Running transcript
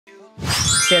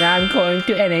Then I'm going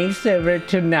to NA server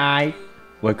tonight.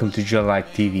 Welcome to July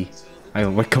TV.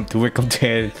 Welcome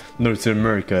to North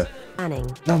America.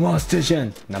 Namaste,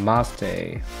 Jen.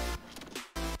 Namaste.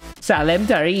 Salam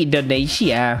dari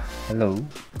Indonesia. Hello.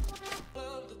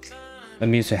 That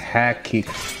means a hack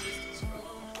kick.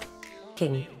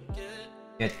 King.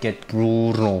 Get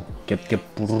Bruno. Get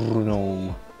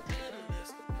Bruno.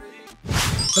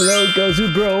 Hello, Gosu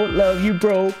bro. Love you,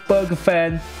 bro. Burger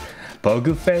fan.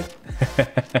 Burger fan.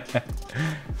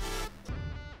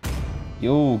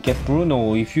 Yo, get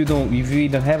Bruno if you don't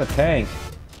have a tank.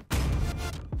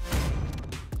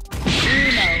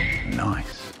 Bruno.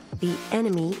 Nice. The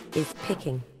enemy is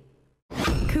picking.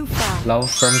 Kufa. Love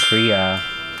from Korea.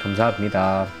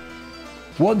 감사합니다.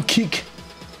 One kick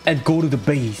and go to the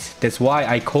base. That's why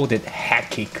I called it hack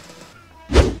kick.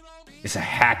 It's a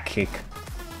hack kick.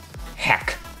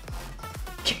 Hack.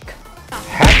 Kick.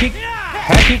 Hack kick.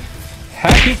 Hack kick.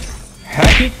 Hack kick.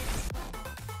 Hack kick.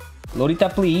 Lorita,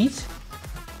 please.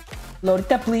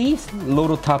 Lorita, please.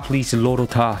 Lorota, please.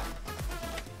 Lorota.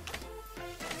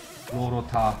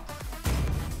 Lorota.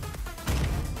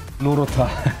 Lorota.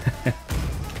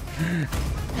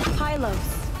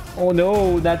 Pylos. Oh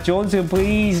no, not Johnson,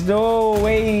 please. No,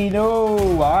 wait, no.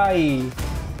 Why?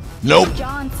 Nope.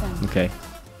 Johnson. Okay.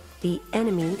 The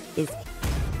enemy is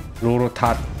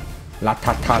Lorota.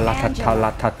 Latata, latata,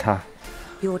 latata.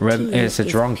 your Rem team is a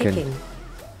drunken. picking.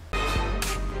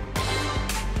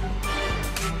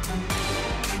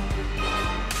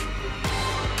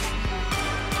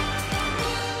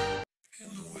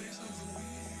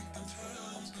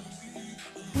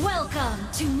 Welcome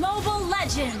to Mobile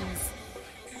Legends!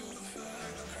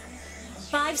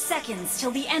 5 seconds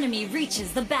till the enemy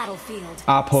reaches the battlefield.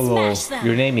 Apollo. Smash them.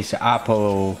 Your name is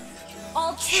Apollo.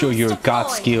 All Show troops your deployed. god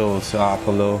skills,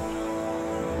 Apollo.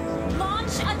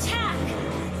 Launch attack!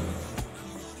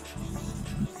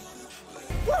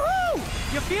 Woohoo!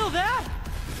 You feel that?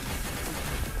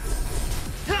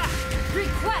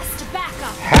 Request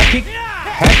backup! Hack it!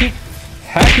 Hack it!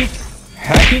 Hack it!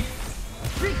 Hack it!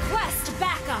 Request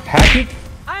backup! Hack it!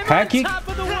 I'm Hack on it! top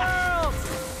of the world!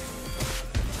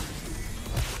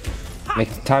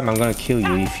 Next time I'm gonna kill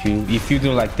you if you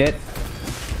do like that.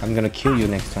 I'm gonna kill you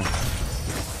next time.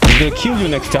 I'm gonna kill you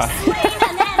next time. Slain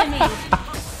an enemy!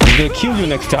 I'm gonna kill you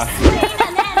next time. Slain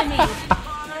an enemy!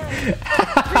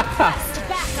 Request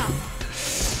backup!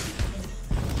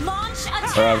 Launch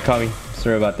attack! Alright, I'm coming.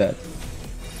 Sorry about that.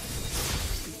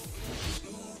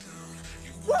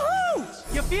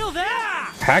 Woohoo! You feel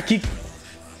that? Hack it!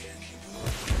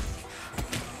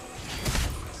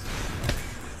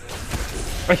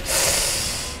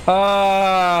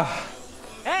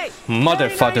 Hey! Mother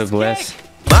very father nice bless. kick.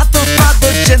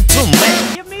 Mother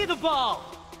gentleman. Give me the ball!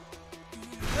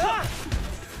 Ah,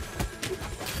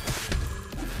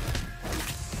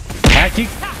 Hack it!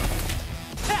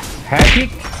 Hack it!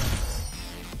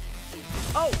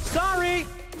 oh, sorry!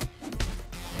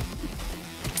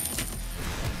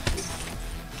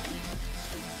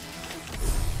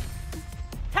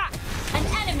 Ha! An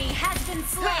enemy has been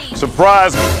slain!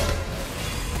 Surprise.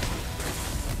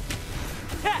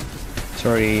 Ha!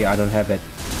 Sorry, I don't have it.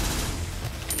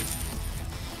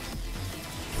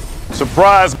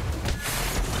 Surprise.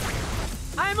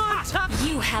 I'm on top!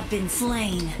 You have been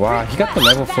slain. Wow, he got the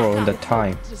level 4 in the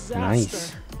time.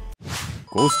 Nice.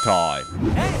 Ghost time.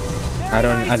 Hey! I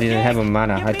didn't have a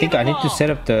mana. I think I need to set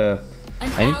up the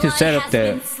An I need to set ally up has the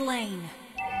been slain.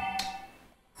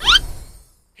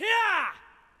 Yeah!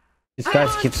 This guy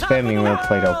keeps spamming well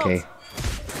played, okay.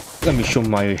 Let me show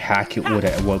my hack it with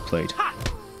a well played.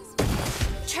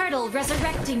 Turtle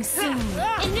resurrecting soon.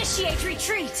 Initiate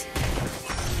retreat.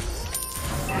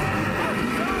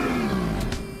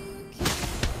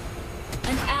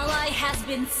 An ally has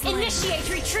been slain. Initiate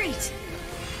retreat.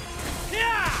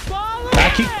 Yeah! Ball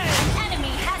Hack it! away!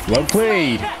 Enemy has Well been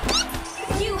played!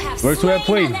 slain. You have Where's well slain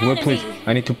played? an Well played. enemy.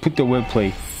 I need to put the well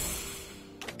play.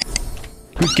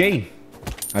 Good game.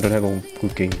 I don't have a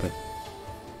good game, but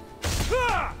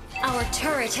Our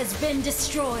turret has been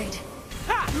destroyed.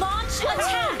 Launch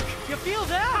attack. You feel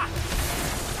that?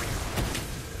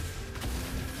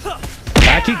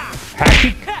 hack it! Hack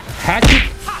it! Hack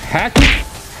it! Hack it!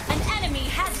 An enemy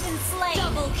has been slain.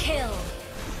 Double kill.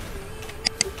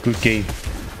 Good game.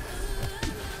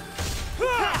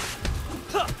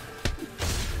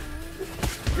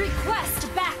 Request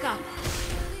backup.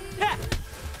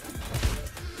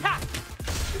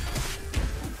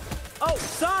 Oh,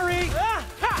 sorry!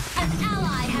 An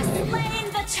ally has slain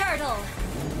the turtle.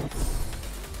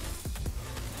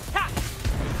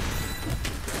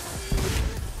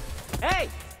 Hey!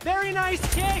 Very nice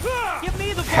kick! Give me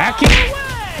the ball! Hack it!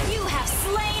 Away! You have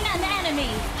slain an enemy.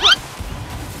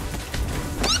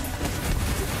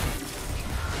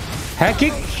 Hack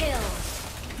kick. Kill.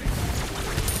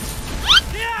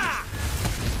 Yeah!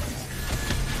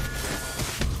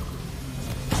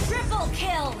 Triple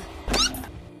kill.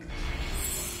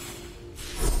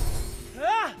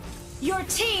 Ah! Your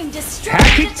team destroyed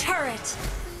Hack the it. turret.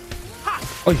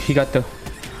 Oh, he got the.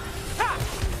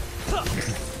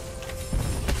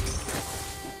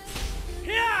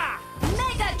 Yeah!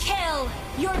 Mega kill.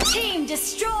 Your team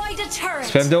destroyed a turret.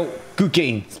 Spam the good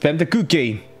game. Spam the good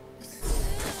game.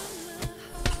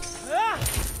 Ah!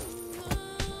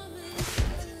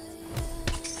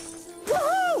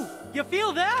 Woohoo! You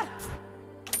feel that?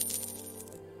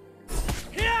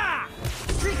 Yeah!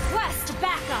 Request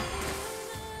backup.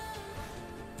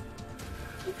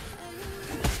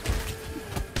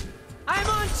 I'm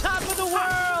on top of the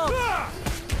world!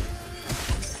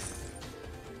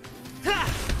 Ha!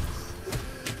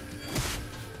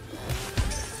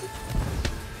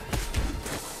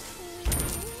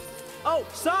 Oh,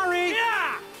 sorry!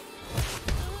 Yeah!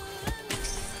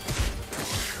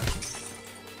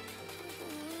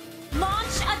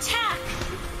 Launch attack.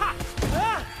 Ha!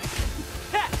 Ah!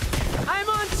 Ha! I'm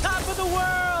on top of the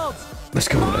world! Let's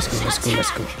go. Let's go. Let's go.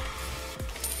 Let's go.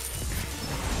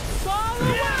 Fall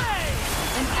away!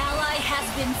 An ally has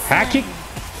been slain. Hack kick.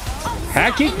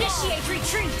 Hack kick. Initiate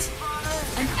retreat.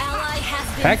 An ally has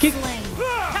been Hack kick. slain.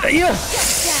 Yeah.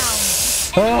 Shut down.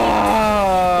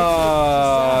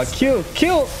 Ah, kill,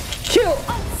 kill, kill.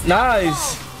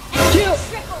 Nice. Kill.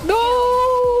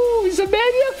 No, it's a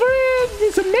maniac friend.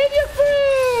 It's a maniac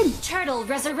friend. Turtle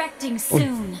resurrecting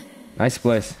soon. Nice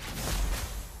place.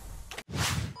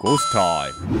 Ghost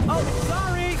time. Oh,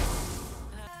 sorry!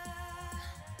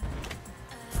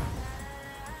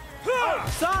 Oh,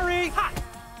 sorry! Ha!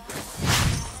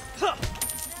 Huh.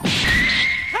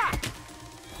 Ha!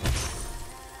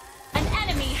 An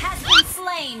enemy has been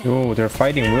slain. Oh, they're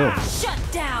fighting Will. Shut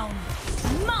down.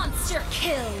 Monster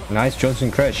kill. Nice Johnson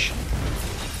crash.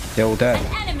 They're all dead.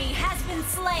 An enemy has been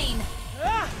slain.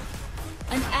 Ah!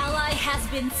 An ally has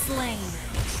been slain.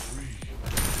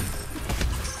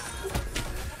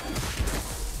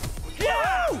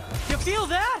 Yeah! You feel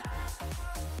that?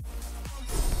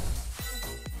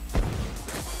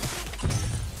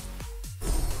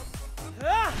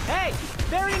 Ah! Hey!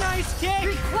 Very nice kick!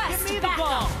 Request Give me the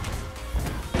ball!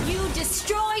 backup. You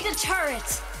destroyed a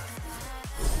turret.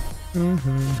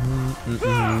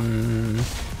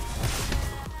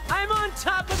 I'm on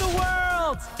top of the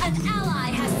world! An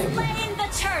ally has slain the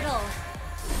turtle.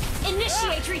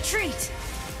 Initiate retreat.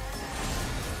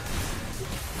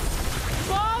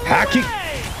 Fall Hack it.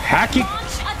 away! Hack it.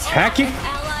 Launch attack. Hack it. An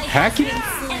ally Hack has it. been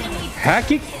slain.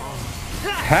 Hack it.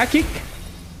 Hack it.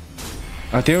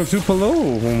 They're super low.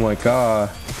 Oh my god.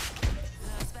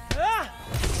 Ah!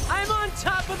 I'm on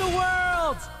top of the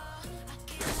world!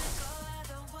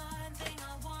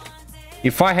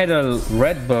 If I had a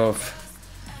red buff,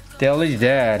 they're already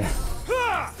dead.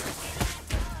 Ah!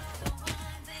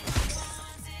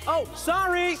 Oh,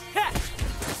 sorry! Ha!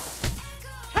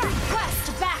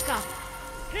 Request backup.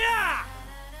 Yeah!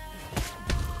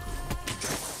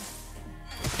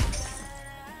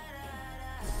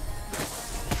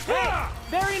 Hey!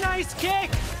 Very nice kick!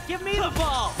 Give me the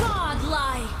ball!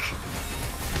 Godlike.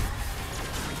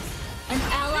 An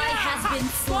ally has been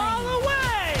Fall slain.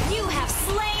 away! You have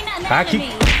slain an Hack it.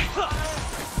 enemy.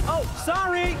 Oh,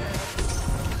 sorry!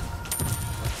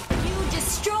 You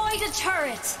destroyed a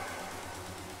turret.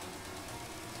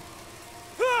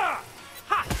 Ha!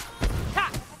 Ha!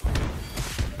 Ha!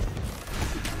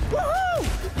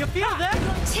 Woohoo! You feel that?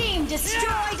 Your team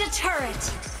destroyed a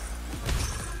turret.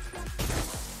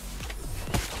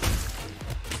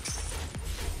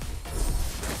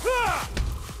 Ha!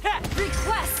 Ha!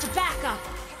 Request backup.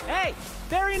 Hey!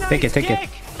 Very nice Take it, take it. kick!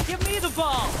 Give me the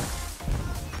ball!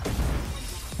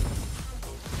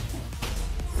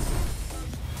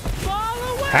 Fall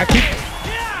away! Hack it.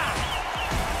 Yeah!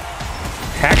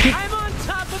 Hack it. I'm on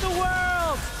top of the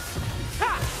world!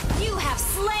 Ha! You have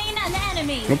slain an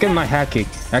enemy. Look at my hack kick.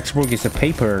 Xbox is a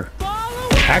paper. Fall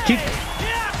away! Hack it.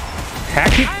 Yeah!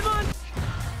 Hack it. I'm on...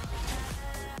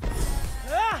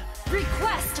 Ah!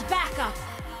 Request backup.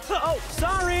 Oh,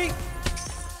 sorry!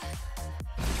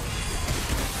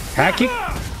 Hack it.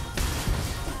 Ha!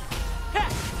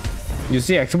 You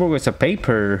see, Xbox is a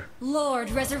paper.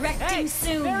 Lord resurrecting Hey!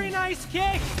 soon. Very nice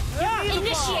kick! Give me the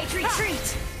Initiate ball.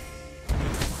 retreat.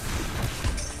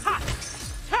 Ha!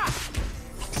 Ha!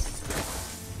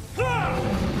 Ha!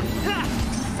 Ha!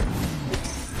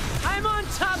 I'm on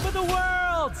top of the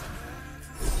world!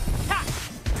 Ha!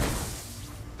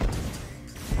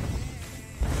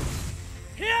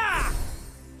 Yeah!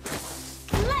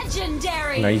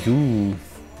 Legendary. Nice. Ooh.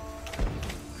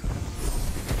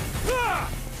 Ha!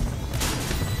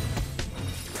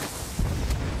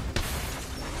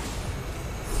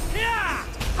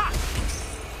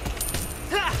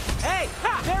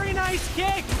 nice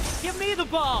kick! Give me the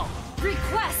ball!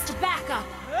 Request backup.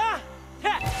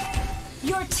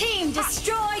 Your team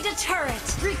destroyed a turret.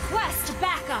 Request I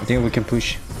backup. think we can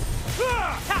push.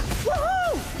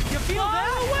 Woohoo! You feel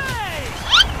that?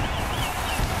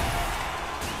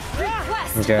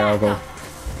 Request Okay, I'll go.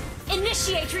 backup.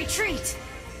 Initiate retreat.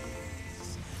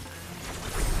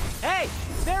 Hey,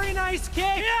 very nice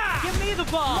kick! Give me the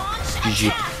ball! Launch GG.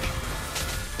 attack.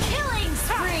 Killing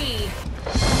spree.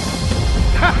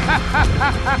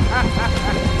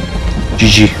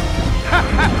 GG.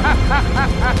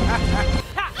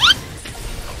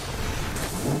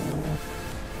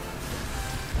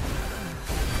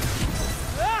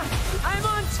 I'm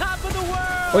on top of the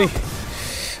world! Oi.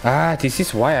 Ah, this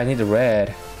is why I need the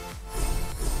red.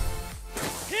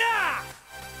 Yeah!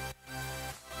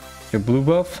 The blue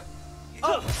buff?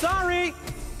 Oh, sorry!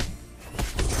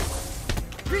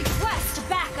 Request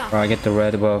backup. Oh, I get the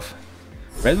red buff.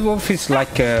 Red buff is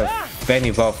like a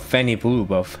Fanny buff, Fanny blue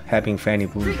buff. Having Fanny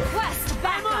blue buff. Request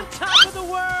I'm on backup. top of the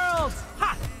world!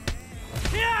 Ha!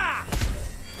 Yeah!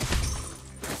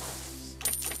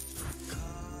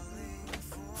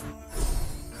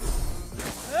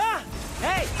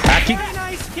 Hey! Hacking. Very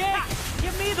nice kick!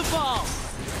 Give me the ball!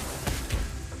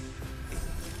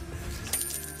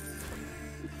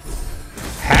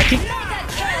 Hack it! Mega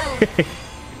kill.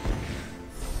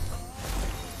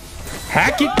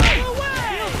 Hack it!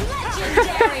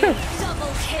 Legendary.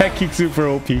 Double kill. Hack it super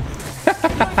OP. Your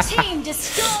team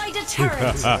destroyed a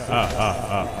turret.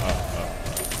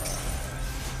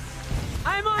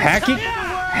 I'm on Hack top it! of the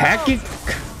world! Hack it!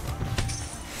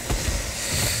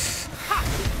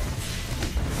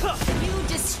 You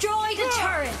destroyed a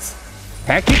turret.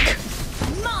 Hack it!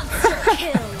 Monster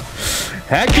kill.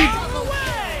 Hack it!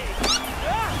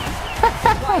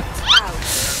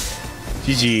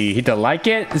 GG, hit the like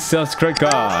it, subscribe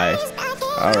guys.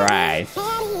 Alright.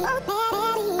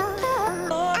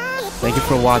 Thank you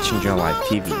for watching John Live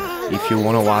TV. If you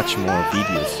want to watch more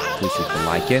videos, please hit the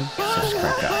like and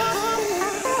subscribe guys.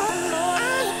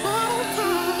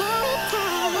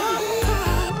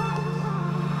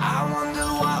 I wonder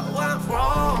what went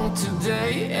wrong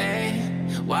today, eh?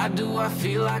 Why do I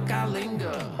feel like I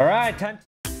linger? Alright, time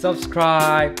to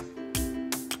subscribe.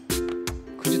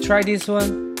 Could you try this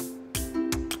one?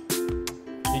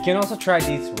 You can also try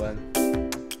this one.